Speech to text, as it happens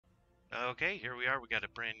Okay, here we are. We got a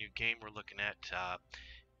brand new game. We're looking at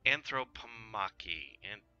Anthropomachy.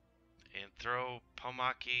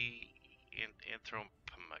 Anthropomachy.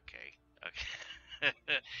 Anthropomachy. Okay.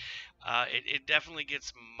 It definitely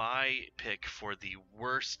gets my pick for the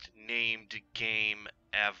worst named game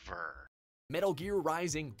ever. Metal Gear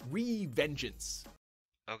Rising: Revengeance.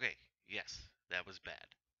 Okay, yes, that was bad.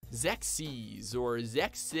 Xexes or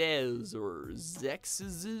Zexes or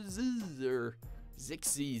Zexes or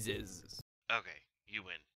Zixes. Okay, you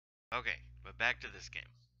win. Okay, but back to this game.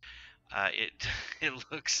 It it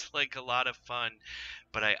looks like a lot of fun,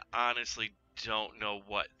 but I honestly don't know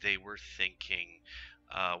what they were thinking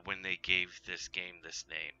when they gave this game this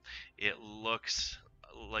name. It looks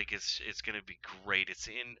like it's going to be great. It's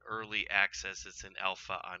in early access. It's in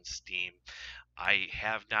alpha on Steam. I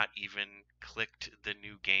have not even clicked the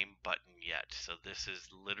new game button yet. So this is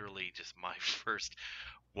literally just my first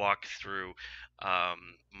walk through,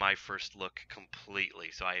 my first look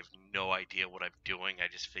completely. So I have no idea what I'm doing. I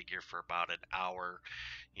just figure for about an hour,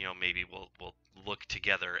 maybe we'll look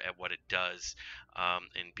together at what it does,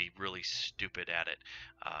 and be really stupid at it,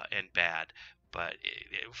 and bad. But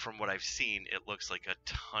from what I've seen, it looks like a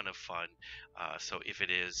ton of fun. So if it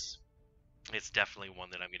is, it's definitely one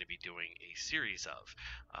that I'm going to be doing a series of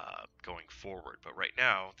going forward. But right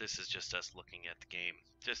now, this is just us looking at the game,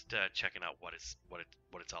 just checking out what it's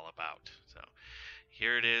all about. So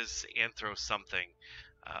here it is, Anthro something.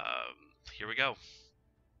 Here we go.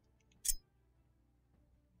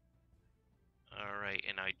 All right,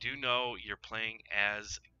 and I do know you're playing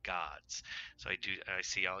as gods. So I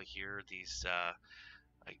see all here these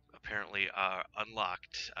apparently are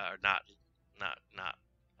unlocked, not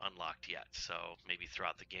unlocked yet. So maybe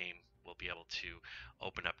throughout the game we'll be able to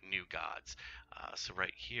open up new gods. So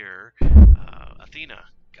right here, Athena,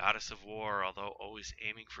 goddess of war. Although always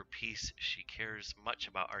aiming for peace, she cares much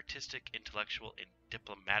about artistic, intellectual, and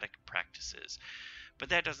diplomatic practices. But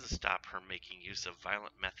that doesn't stop her making use of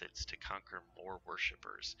violent methods to conquer more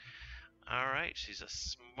worshippers. Alright, she's a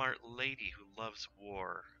smart lady who loves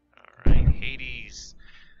war. Alright, Hades,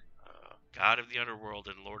 god of the underworld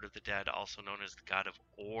and lord of the dead, also known as the god of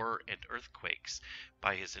ore and earthquakes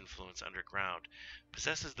by his influence underground,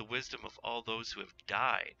 possesses the wisdom of all those who have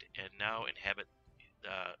died and now inhabit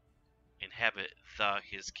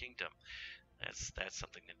his kingdom. That's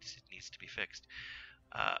something that needs to be fixed.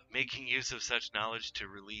 Making use of such knowledge to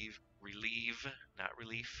relieve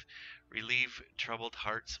troubled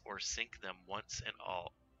hearts or sink them once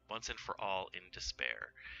and for all in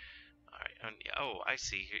despair. All right. Oh, I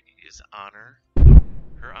see. Here is honor.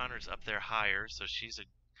 Her honor's up there higher, so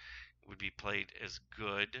would be played as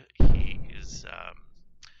good. He is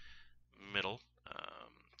middle.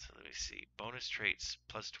 So let me see. Bonus traits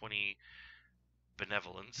 +20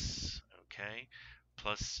 benevolence. Okay.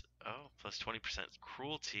 Plus 20%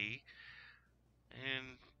 cruelty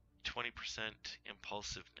and 20%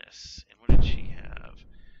 impulsiveness. And what did she have?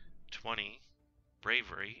 20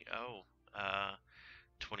 bravery.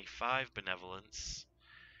 25 benevolence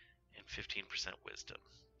and 15% wisdom.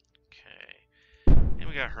 Okay. And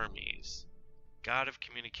we got Hermes, god of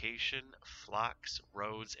communication, flocks,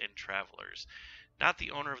 roads, and travelers. Not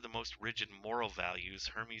the owner of the most rigid moral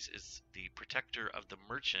values, Hermes is the protector of the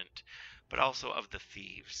merchant, but also of the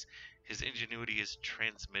thieves. His ingenuity is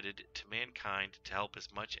transmitted to mankind to help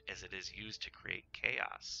as much as it is used to create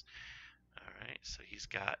chaos. Alright, so he's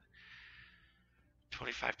got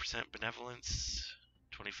 25% benevolence,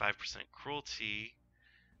 25% cruelty,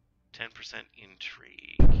 10%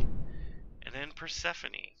 intrigue. And then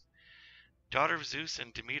Persephone, daughter of Zeus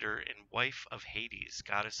and Demeter and wife of Hades,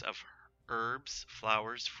 goddess of herbs,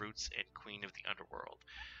 flowers, fruits, and queen of the underworld.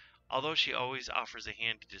 Although she always offers a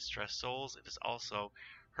hand to distressed souls, it is also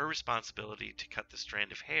her responsibility to cut the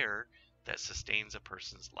strand of hair that sustains a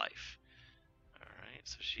person's life. Alright,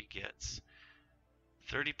 so she gets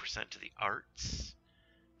 30% to the arts,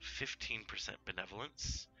 15%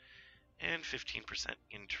 benevolence, and 15%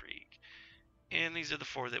 intrigue. And these are the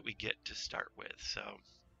four that we get to start with. So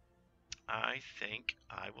I think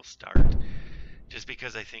I will start, just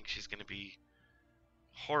because I think she's going to be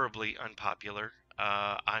horribly unpopular.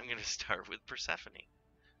 I'm going to start with Persephone.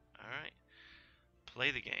 Alright,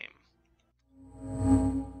 play the game.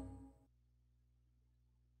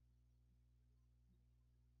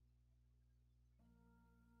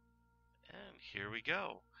 And here we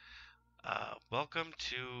go. Welcome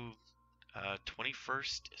to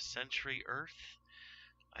 21st century Earth,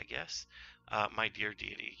 I guess. My dear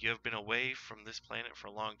deity, you have been away from this planet for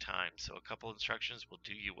a long time, so a couple instructions will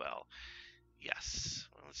do you well. Yes.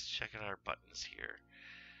 Well, let's check out our buttons here.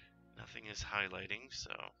 Nothing is highlighting,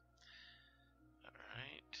 so...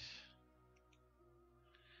 Alright.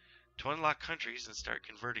 To unlock countries and start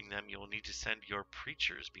converting them, you will need to send your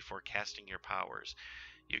preachers before casting your powers.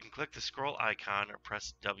 You can click the scroll icon or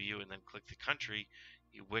press W and then click the country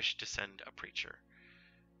you wish to send a preacher.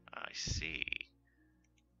 I see.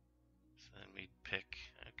 So then we pick,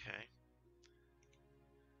 okay.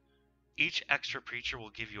 Each extra preacher will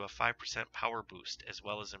give you a 5% power boost as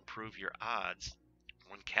well as improve your odds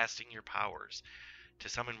when casting your powers. To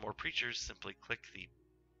summon more preachers, simply click the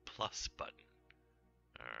plus button.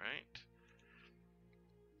 Alright.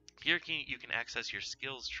 Here you can access your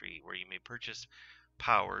skills tree where you may purchase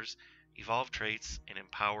powers, evolve traits, and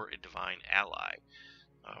empower a divine ally.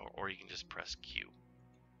 Or you can just press Q.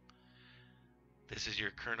 This is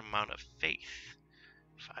your current amount of faith,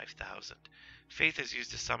 5,000. Faith is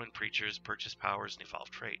used to summon preachers, purchase powers, and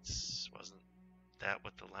evolve traits. Wasn't that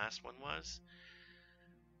what the last one was?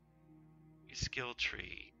 Your skill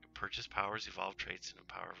tree, purchase powers, evolve traits, and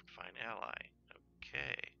empower a divine ally.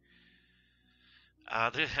 Okay.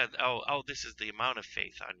 This is the amount of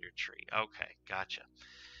faith on your tree. Okay, gotcha.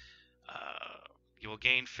 You will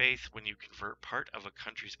gain faith when you convert part of a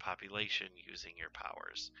country's population using your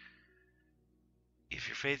powers. If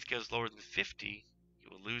your faith goes lower than 50, you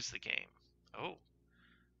will lose the game. Oh,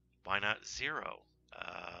 why not 0?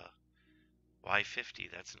 Why 50?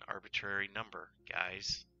 That's an arbitrary number,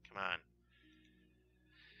 guys. Come on.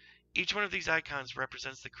 Each one of these icons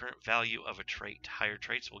represents the current value of a trait. Higher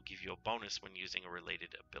traits will give you a bonus when using a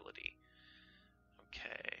related ability.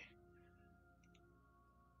 Okay.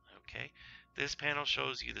 This panel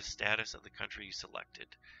shows you the status of the country you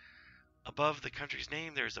selected. Above the country's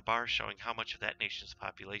name, there is a bar showing how much of that nation's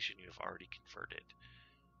population you have already converted.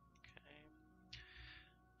 Okay.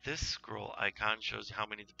 This scroll icon shows how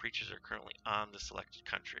many of the preachers are currently on the selected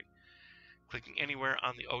country. Clicking anywhere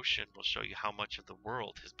on the ocean will show you how much of the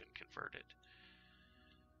world has been converted.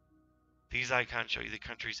 These icons show you the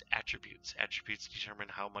country's attributes. Attributes determine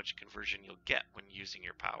how much conversion you'll get when using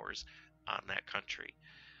your powers on that country.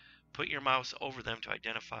 Put your mouse over them to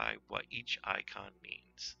identify what each icon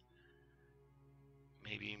means.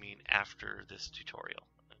 Maybe you mean after this tutorial.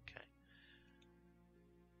 Okay.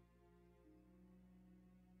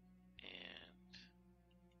 And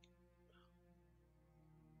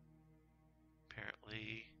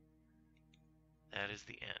apparently that is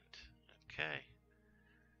the end. Okay.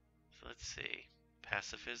 So let's see.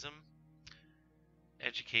 Pacifism,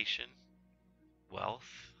 education,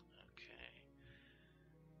 wealth, okay.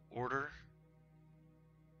 Order,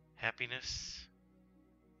 happiness,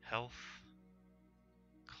 health,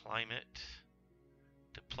 climate,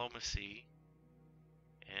 diplomacy,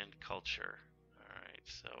 and culture. Alright,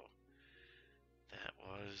 so that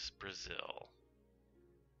was Brazil.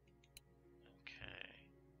 Okay.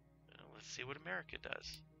 Now let's see what America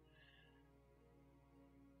does.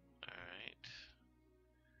 Alright.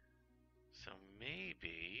 So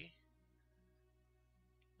maybe...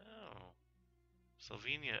 Oh.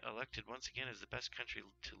 Slovenia elected once again as the best country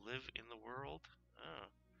to live in the world? Oh.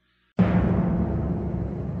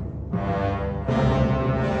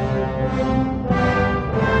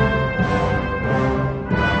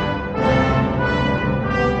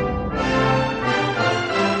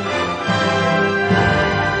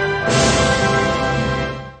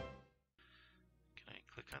 Can I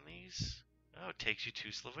click on these? Oh, it takes you to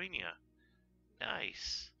Slovenia.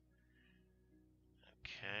 Nice.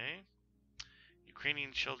 Okay.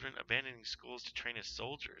 Ukrainian children abandoning schools to train as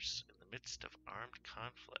soldiers in the midst of armed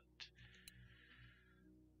conflict.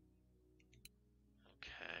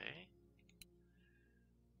 Okay.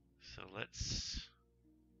 So let's...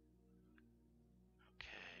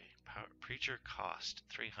 Okay. Preacher cost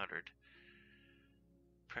 300.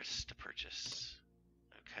 Press to purchase.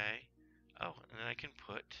 Okay. Oh, and then I can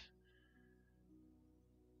put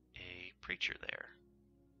a preacher there.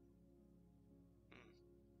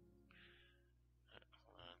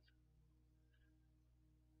 Hold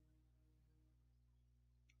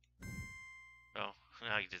on. Oh,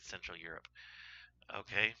 now you did Central Europe.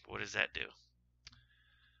 Okay, what does that do?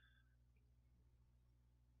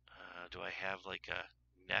 Do I have like a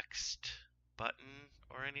next button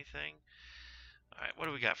or anything? Alright, what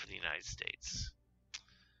do we got for the United States?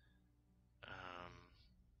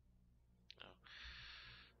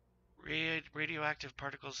 Radioactive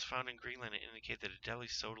particles found in Greenland indicate that a deadly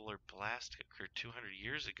solar blast occurred 200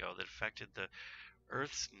 years ago that affected the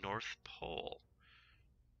Earth's North Pole.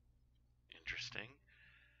 Interesting.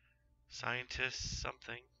 Scientists,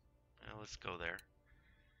 something. Well, let's go there.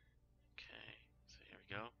 Okay, so here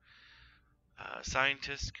we go.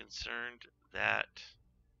 Scientists concerned that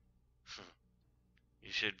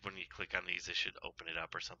you should, when you click on these, it should open it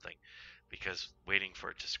up or something, because waiting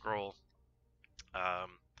for it to scroll.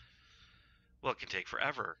 Well, it can take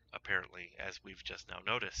forever, apparently, as we've just now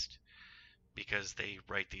noticed, because they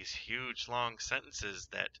write these huge long sentences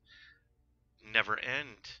that never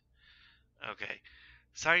end. Okay.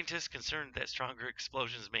 Scientists concerned that stronger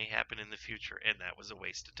explosions may happen in the future, and that was a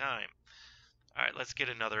waste of time. All right, let's get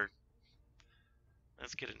another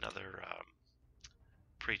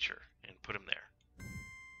preacher and put him there.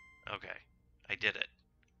 Okay, I did it.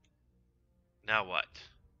 Now what?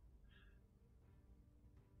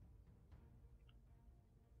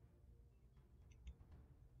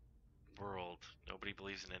 World. Nobody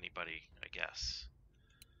believes in anybody, I guess.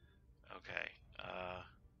 Okay.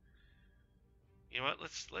 You know what?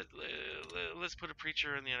 Let's put a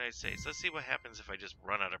preacher in the United States. Let's see what happens if I just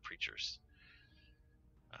run out of preachers.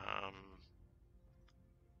 Okay.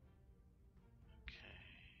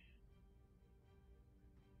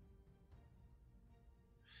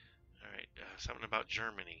 All right. Something about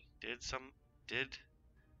Germany. Did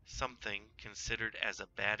something considered as a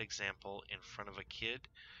bad example in front of a kid?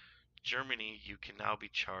 Germany, you can now be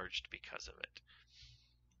charged because of it.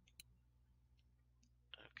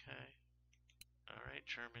 Okay. All right,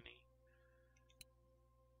 Germany.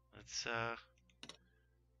 Let's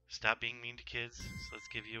stop being mean to kids. So let's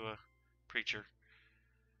give you a preacher.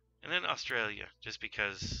 And then Australia, just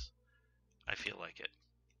because I feel like it.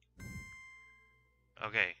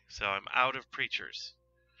 Okay, so I'm out of preachers.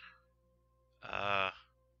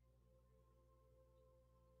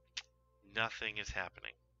 Nothing is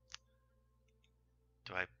happening.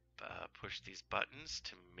 Do I push these buttons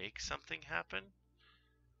to make something happen?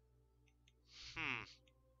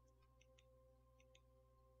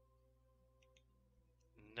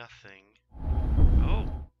 Nothing.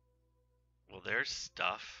 Oh, well, there's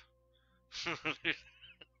stuff.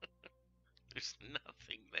 There's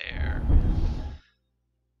nothing there.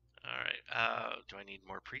 Alright, do I need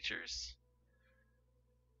more preachers?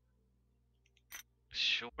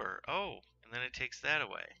 Sure. Oh, and then it takes that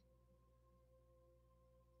away.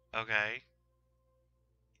 Okay.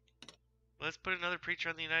 Let's put another preacher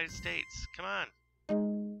on the United States. Come on.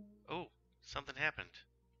 Oh, something happened.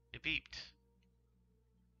 It beeped.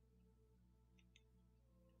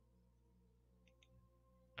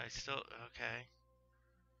 Okay.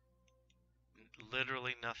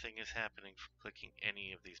 Literally nothing is happening from clicking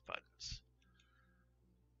any of these buttons.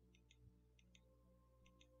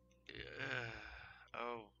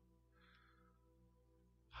 Oh.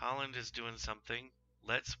 Holland is doing something.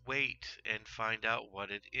 Let's wait and find out what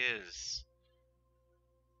it is.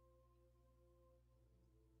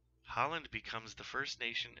 Holland becomes the first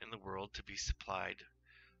nation in the world to be supplied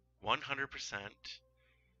 100%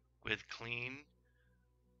 with clean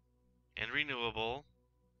and renewable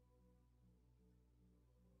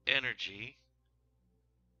energy.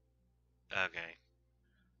 Okay.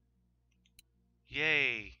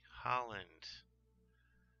 Yay, Holland.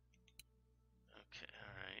 Okay,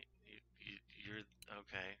 alright. You're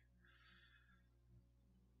okay.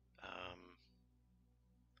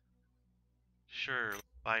 Sure,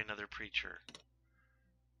 buy another preacher.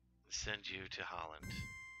 Send you to Holland.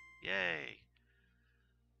 Yay.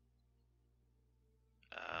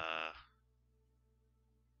 Uh,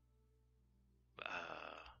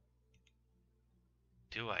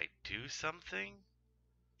 do I do something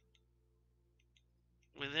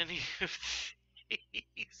with any of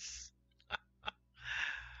these?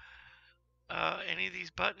 Any of these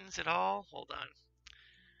buttons at all? Hold on.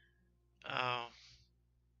 Oh,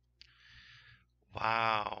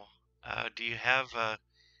 wow. Do you have a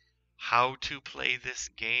how to play this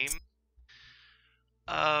game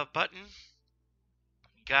button,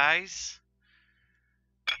 guys?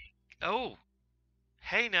 Oh,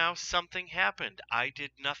 hey now, something happened. I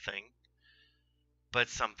did nothing, but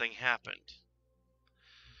something happened.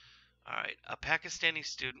 All right, a Pakistani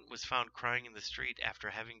student was found crying in the street after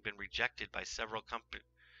having been rejected by several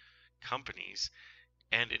companies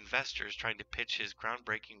and investors trying to pitch his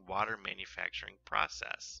groundbreaking water manufacturing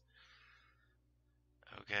process.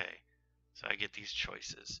 Okay, so I get these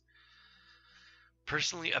choices.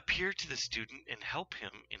 Personally appear to the student and help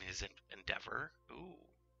him in his endeavor. Ooh.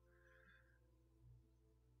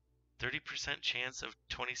 30% chance of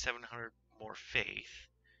 2,700 more faith.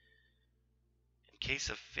 In case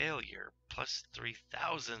of failure, plus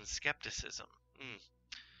 3,000 skepticism.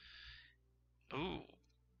 Ooh.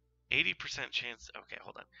 80% chance. Okay,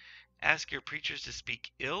 hold on. Ask your preachers to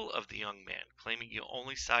speak ill of the young man, claiming you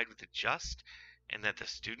only side with the just and that the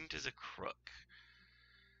student is a crook.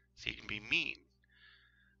 So you can be mean.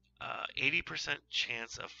 80%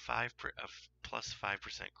 chance of plus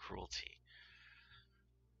 5% cruelty.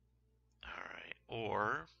 All right,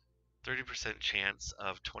 or 30% chance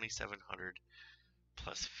of 2,700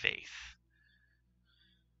 plus faith.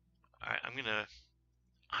 All right, I'm gonna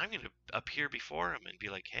appear before him and be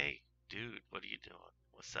like, "Hey, dude, what are you doing?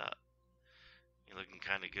 What's up? You're looking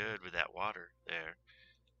kind of good with that water there."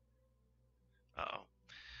 Uh-oh.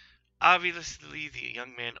 Obviously, the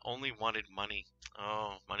young man only wanted money.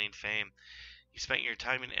 Oh, money and fame. You spent your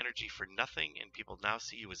time and energy for nothing, and people now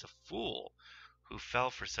see you as a fool who fell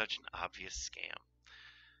for such an obvious scam.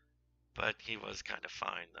 But he was kind of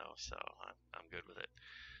fine, though, so I'm good with it.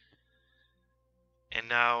 And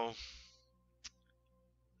now,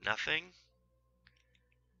 nothing?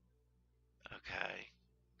 Okay.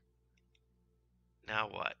 Now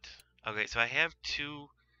what? Okay, so I have two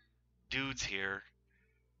dudes here.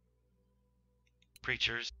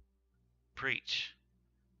 Preachers, preach.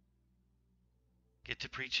 Get to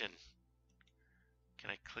preaching.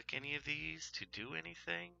 Can I click any of these to do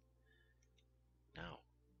anything? No.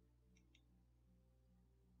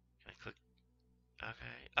 Can I click?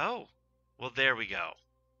 Okay. Oh! Well, there we go.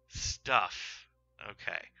 Stuff.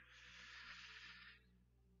 Okay.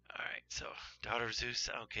 Alright, so, daughter of Zeus.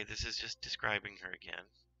 Okay, this is just describing her again.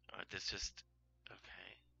 This just...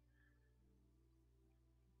 Okay.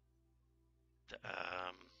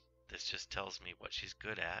 Um, this just tells me what she's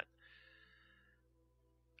good at.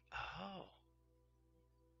 Oh.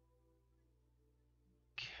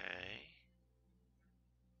 Okay.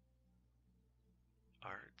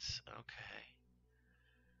 Arts. Okay.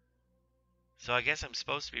 So I guess I'm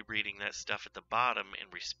supposed to be reading that stuff at the bottom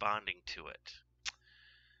and responding to it.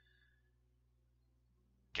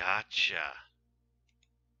 Gotcha.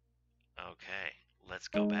 Okay. Let's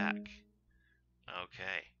go back.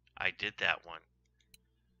 Okay. I did that one.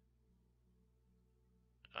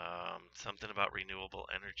 Something about renewable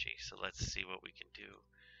energy. So let's see what we can do.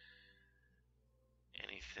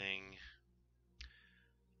 Anything.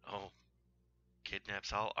 Oh.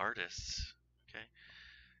 Kidnaps all artists. Okay.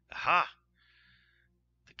 Aha!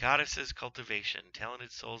 The goddess's cultivation.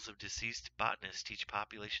 Talented souls of deceased botanists teach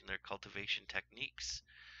population their cultivation techniques.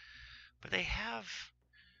 But they have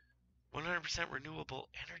 100% renewable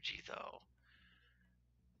energy, though.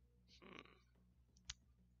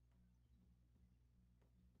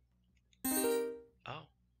 Oh.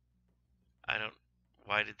 I don't...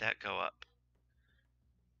 Why did that go up?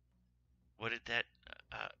 What did that...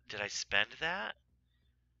 did I spend that?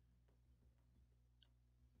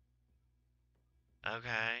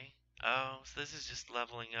 Okay. Oh, so this is just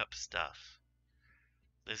leveling up stuff.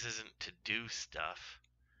 This isn't to do stuff.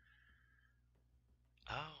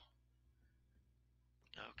 Oh.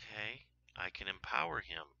 Okay. I can empower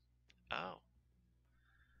him. Oh.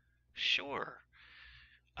 Sure.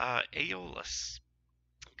 Aeolus.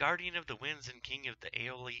 Guardian of the winds and king of the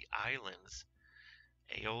Aeoli Islands.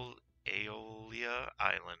 Aeolia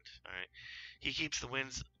Island. Alright. He keeps the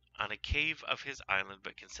winds on a cave of his island,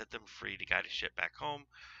 but can set them free to guide a ship back home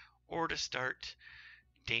or to start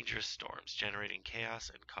dangerous storms, generating chaos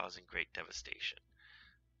and causing great devastation.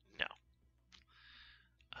 No.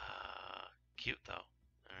 Cute though.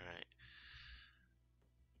 Alright.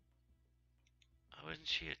 Oh, isn't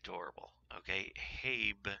she adorable? Okay,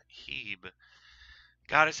 Hebe.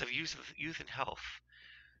 Goddess of youth and health.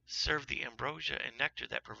 Served the ambrosia and nectar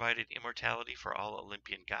that provided immortality for all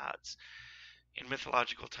Olympian gods. In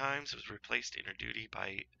mythological times, it was replaced in her duty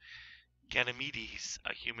by Ganymedes,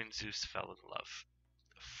 a human Zeus fell in love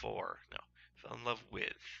fell in love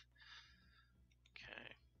with.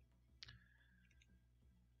 Okay.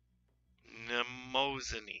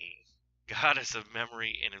 Mnemosyne, goddess of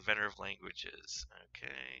memory and inventor of languages.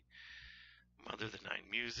 Okay. Mother of the nine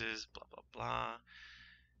muses, blah, blah, blah.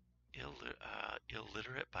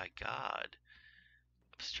 Illiterate by God.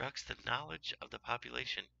 Obstructs the knowledge of the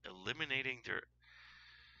population, eliminating their...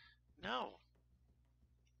 No.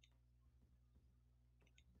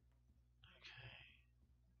 Okay.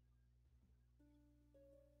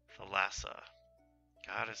 Thalassa,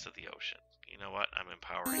 goddess of the ocean. You know what? I'm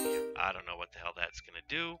empowering you. I don't know what the hell that's going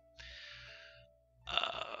to do.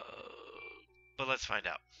 But let's find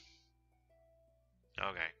out.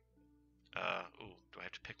 Okay. Ooh, do I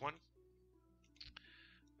have to pick one?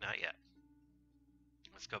 Not yet.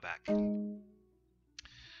 Let's go back.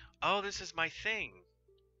 Oh, this is my thing.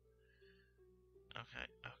 Okay.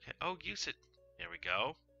 Oh, use it. There we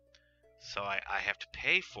go. So I have to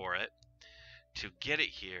pay for it to get it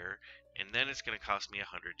here, and then it's going to cost me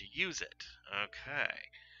 100 to use it. Okay.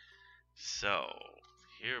 So,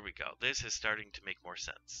 here we go. This is starting to make more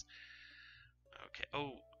sense. Okay.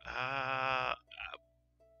 Oh, I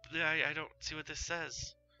don't see what this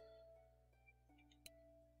says.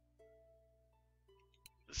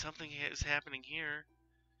 Something is happening here.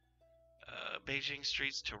 Beijing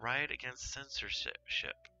streets to riot against censorship.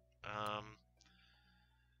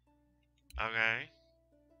 Okay.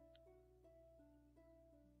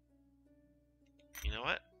 You know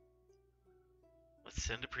what? Let's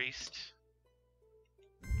send a priest.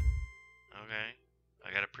 Okay.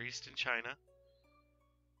 I got a priest in China.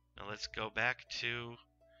 Now let's go back to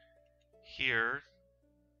here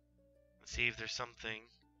and see if there's something.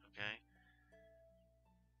 Okay.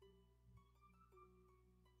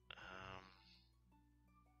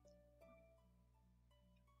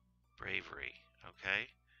 Bravery. Okay.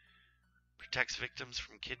 Protects victims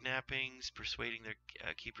from kidnappings, persuading their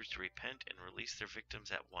keepers to repent and release their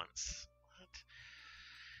victims at once. What?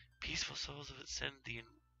 Peaceful souls of it send the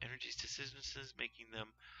energies to citizens, making them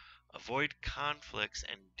avoid conflicts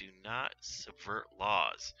and do not subvert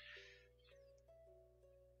laws.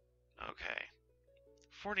 Okay.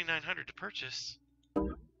 4,900 to purchase.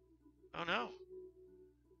 Oh no.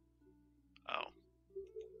 Oh.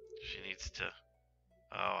 She needs to.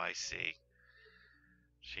 Oh, I see.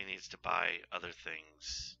 She needs to buy other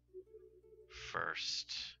things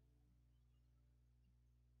first.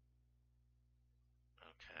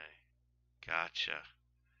 Okay. Gotcha.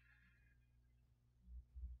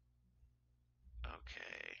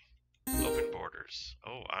 Okay. Open borders.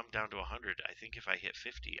 Oh, I'm down to 100. I think if I hit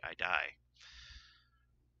 50, I die.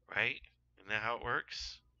 Right? Isn't that how it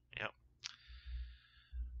works? Yep.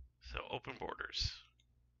 So open borders.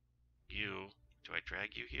 You. Do I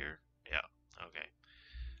drag you here? Yeah. Okay.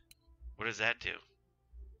 What does that do?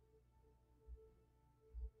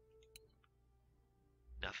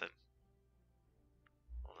 Nothing.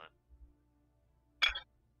 Hold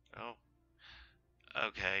on. Oh.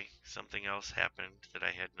 Okay. Something else happened that I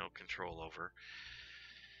had no control over.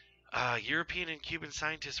 European and Cuban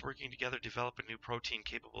scientists working together develop a new protein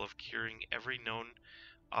capable of curing every known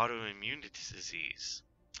autoimmune disease.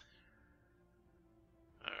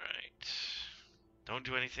 Alright. Don't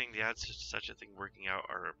do anything. The odds of such a thing working out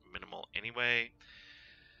are minimal anyway.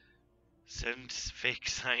 Send fake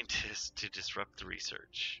scientists to disrupt the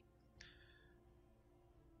research.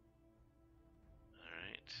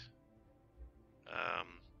 Alright.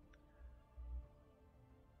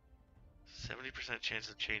 70% chance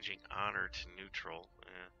of changing honor to neutral.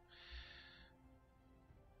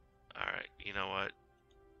 Alright, you know what?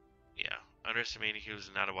 Yeah. Underestimating humans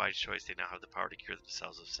is not a wise choice. They now have the power to cure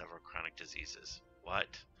themselves of several chronic diseases.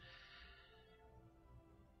 What?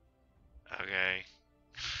 Okay.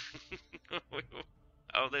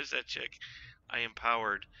 Oh, there's that chick. I am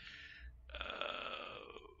powered.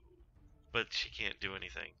 But she can't do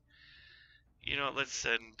anything. You know, let's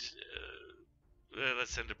send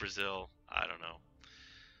to Brazil. I don't know.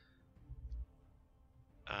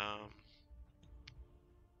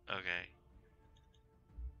 Okay.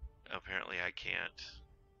 Apparently I can't.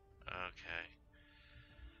 Okay.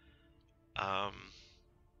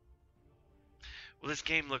 Well, this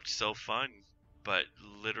game looked so fun, but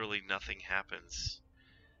literally nothing happens.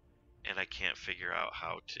 And I can't figure out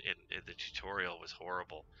how to. The tutorial was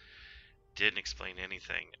horrible. Didn't explain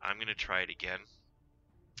anything. I'm going to try it again.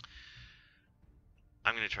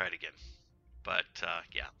 But,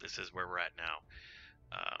 yeah, this is where we're at now.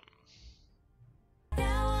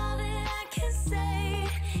 Now all that I can say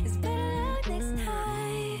is better luck next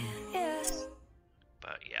time. Yeah.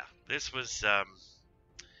 But, yeah, this was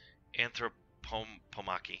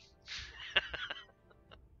Anthropomachy.